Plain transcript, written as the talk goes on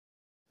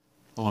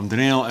Hello, I'm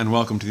Daniel, and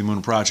welcome to the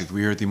Emunah Project.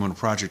 We here at the Emunah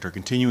Project are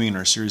continuing in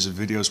our series of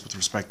videos with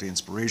respect to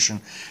inspiration,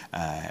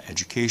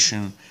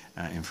 education,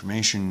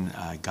 information,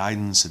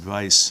 guidance,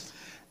 advice,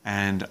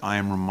 and I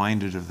am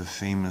reminded of the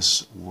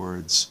famous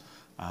words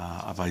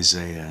of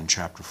Isaiah in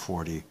chapter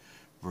 40,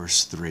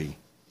 verse 3.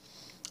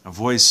 A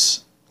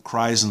voice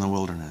cries in the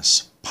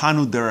wilderness,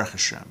 Panu Derekh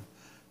HaShem,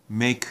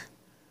 make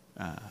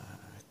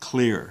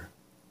clear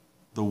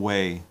the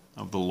way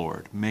of the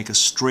Lord. Make a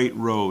straight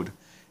road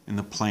in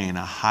the plain,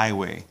 a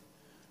highway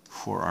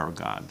for our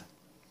God.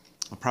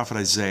 The prophet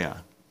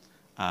Isaiah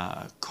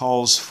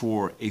calls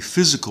for a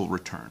physical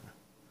return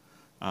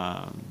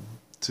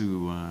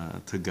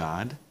to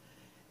God,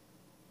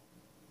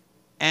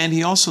 and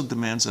he also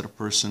demands that a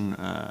person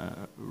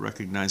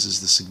recognizes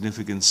the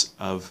significance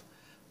of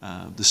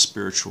the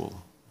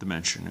spiritual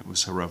dimension. It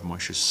was Rav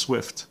Moshe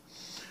Swift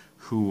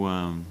who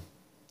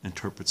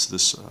interprets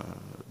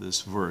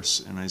this verse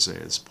in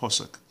Isaiah, this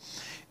posuk.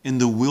 In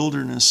the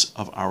wilderness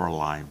of our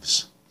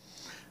lives,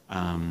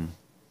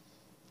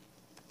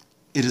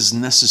 it is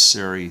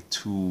necessary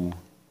to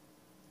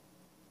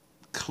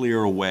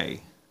clear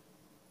away,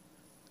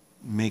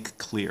 make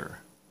clear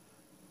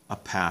a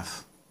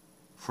path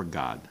for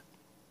God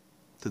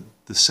to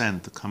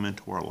descend, to come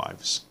into our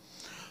lives.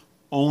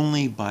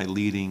 Only by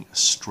leading a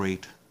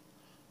straight,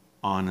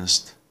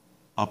 honest,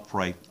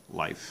 upright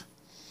life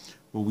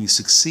will we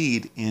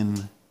succeed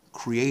in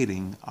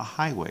creating a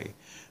highway,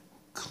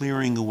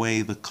 clearing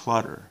away the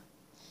clutter,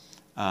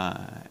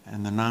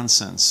 and the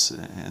nonsense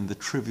and the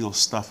trivial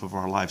stuff of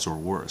our lives, or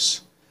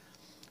worse,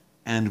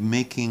 and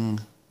making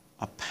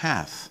a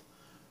path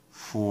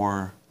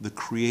for the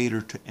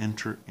Creator to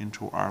enter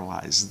into our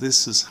lives.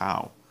 This is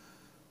how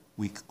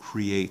we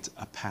create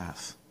a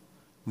path.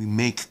 We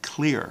make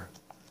clear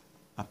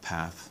a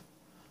path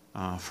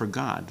for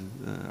God.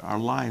 Our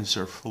lives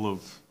are full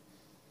of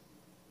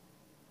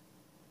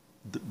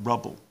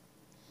rubble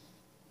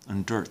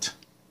and dirt,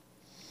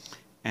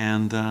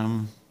 and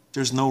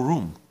there's no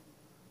room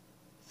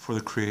for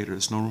the Creator.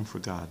 There's no room for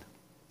God.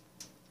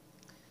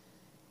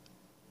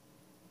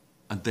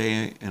 A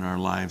day in our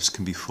lives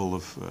can be full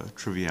of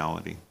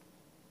triviality,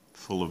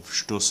 full of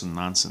shtus and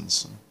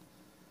nonsense,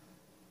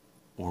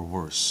 or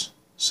worse,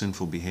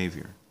 sinful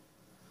behavior,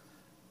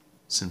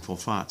 sinful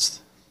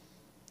thoughts.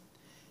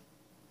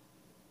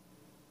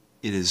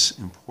 It is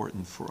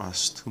important for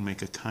us to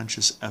make a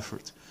conscious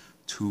effort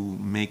to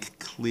make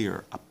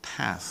clear a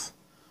path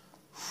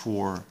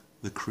for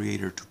the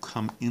Creator to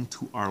come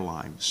into our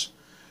lives.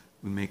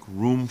 We make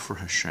room for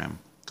Hashem,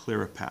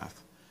 clear a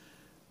path.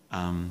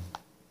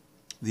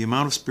 The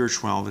amount of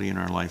spirituality in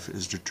our life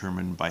is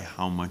determined by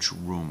how much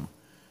room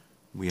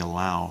we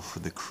allow for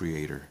the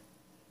Creator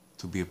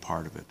to be a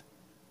part of it.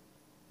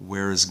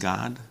 Where is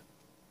God?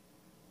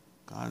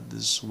 God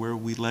is where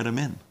we let Him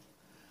in.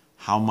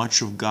 How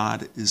much of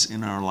God is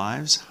in our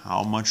lives?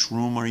 How much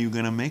room are you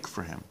going to make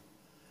for Him?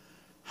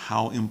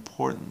 How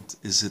important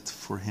is it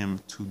for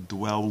Him to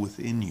dwell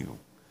within you?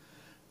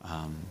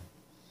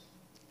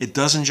 It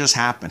doesn't just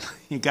happen.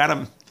 You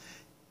gotta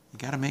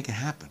make it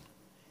happen.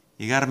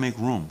 You gotta make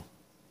room.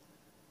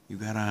 You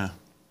gotta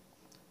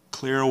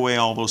clear away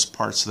all those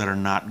parts that are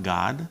not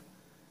God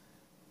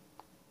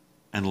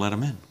and let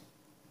Him in.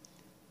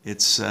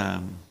 It's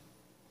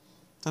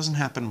doesn't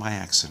happen by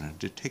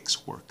accident. It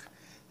takes work.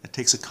 It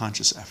takes a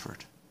conscious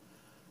effort.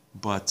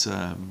 But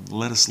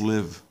let us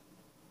live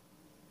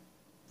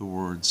the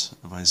words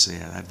of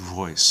Isaiah, that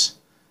voice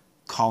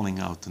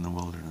calling out in the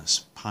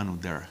wilderness, Panu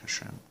Derekh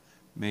HaShem,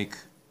 make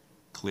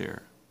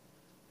clear,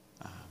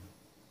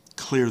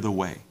 clear the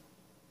way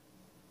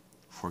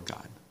for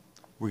God.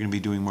 We're going to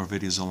be doing more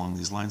videos along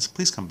these lines.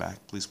 Please come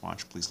back, please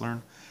watch, please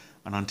learn.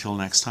 And until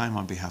next time,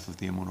 on behalf of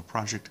the Emunah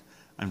Project,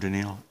 I'm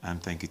Daniel,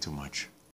 and thank you too much.